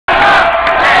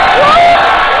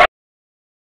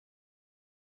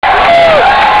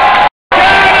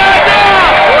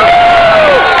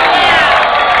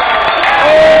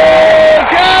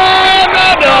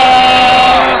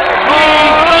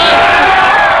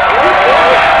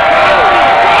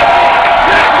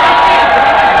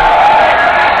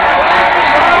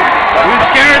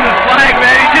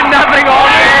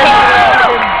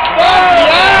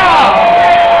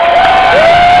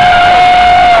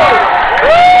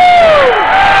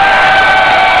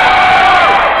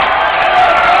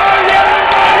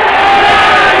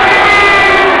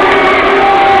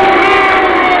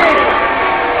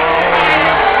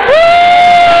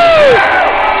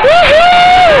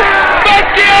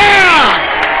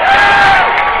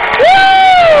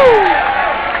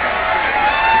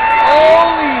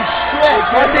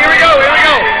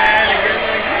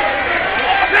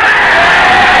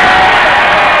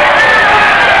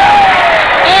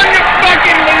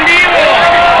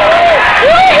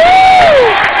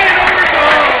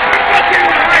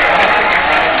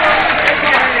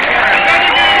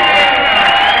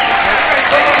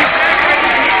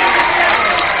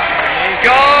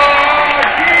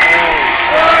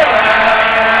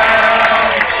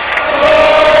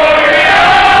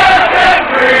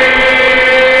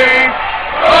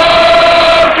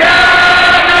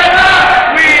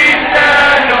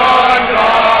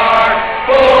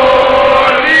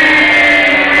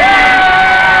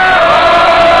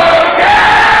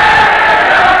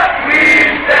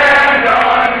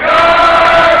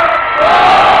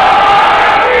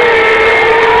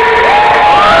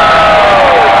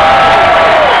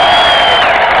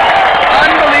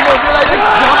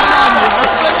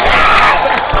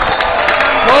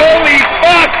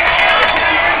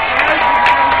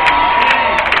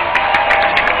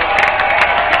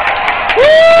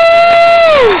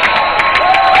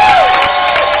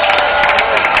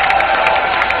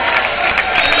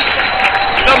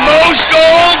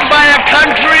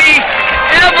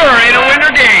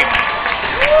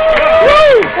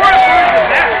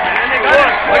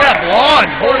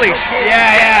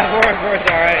Yeah, four's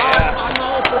alright, yeah. I'm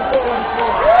all for going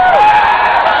for it.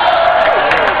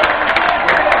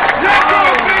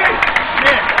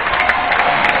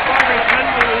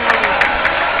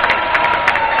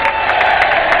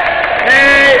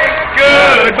 Hey,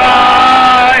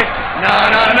 goodbye. Na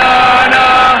na na na.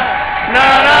 Na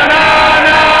na na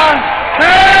na.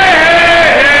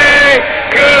 Hey,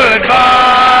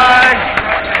 goodbye.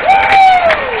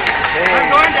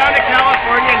 I'm going down to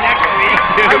California next week.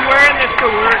 I'm wearing this to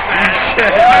work, man.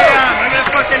 I am. I'm gonna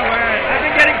fucking wear it. I've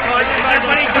been getting taunted by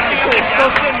money jumping up and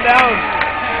still sitting down.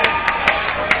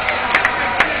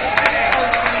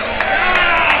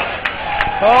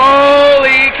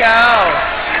 Holy cow.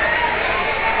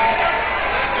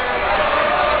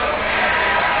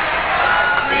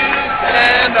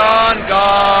 Stand on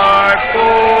guard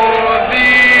for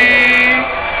thee.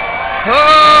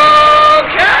 Oh,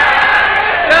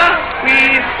 Canada, we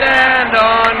stand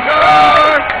on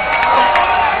guard.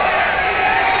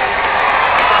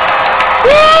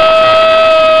 Woo!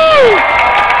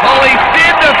 Holy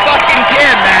Sid the fucking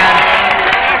kid, man.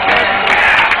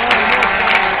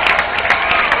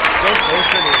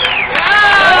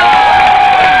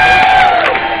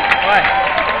 What?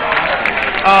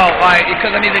 Oh, why?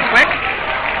 Because I'm using Quick?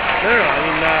 No, I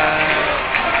mean,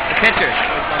 The pictures.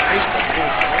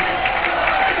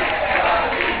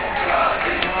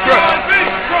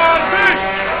 on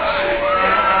Facebook.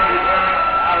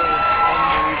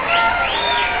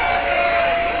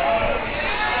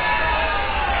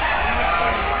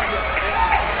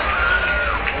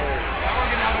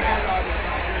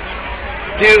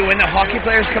 Dude, when the hockey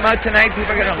players come out tonight,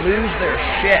 people are going to lose their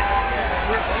shit.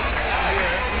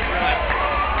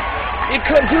 It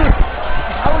could, dude.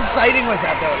 How exciting was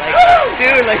that, though? Like,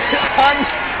 dude, like,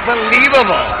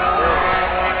 unbelievable.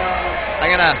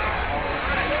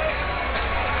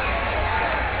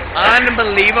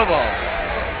 Unbelievable.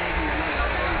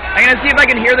 I'm gonna see if I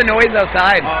can hear the noise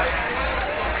outside.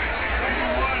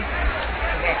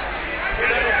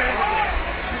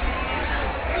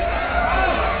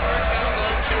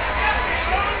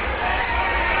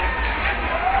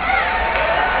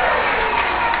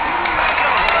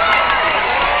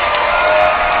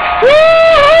 Woo!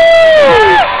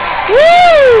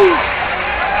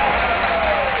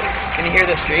 Can you hear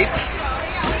the streets?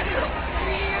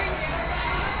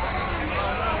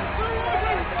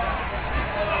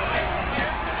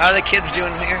 How are the kids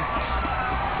doing here?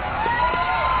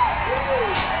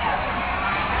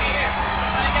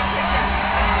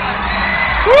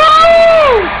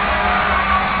 Woo!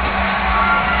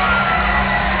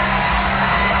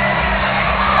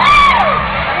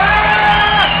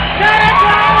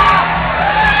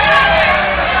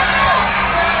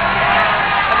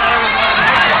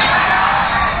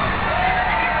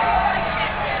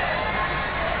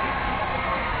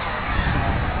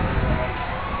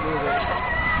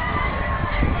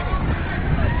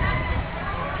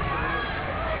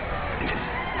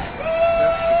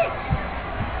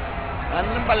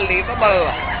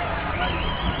 Unbelievable.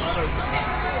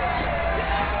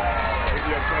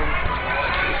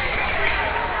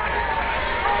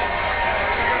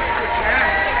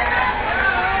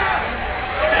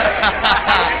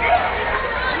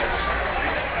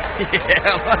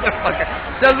 Yeah, motherfucker.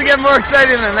 Doesn't get more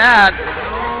exciting than that.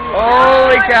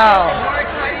 Holy cow.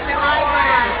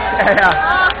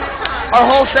 Yeah. Our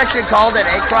whole section called it,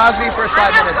 Crosby for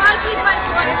 5 minutes.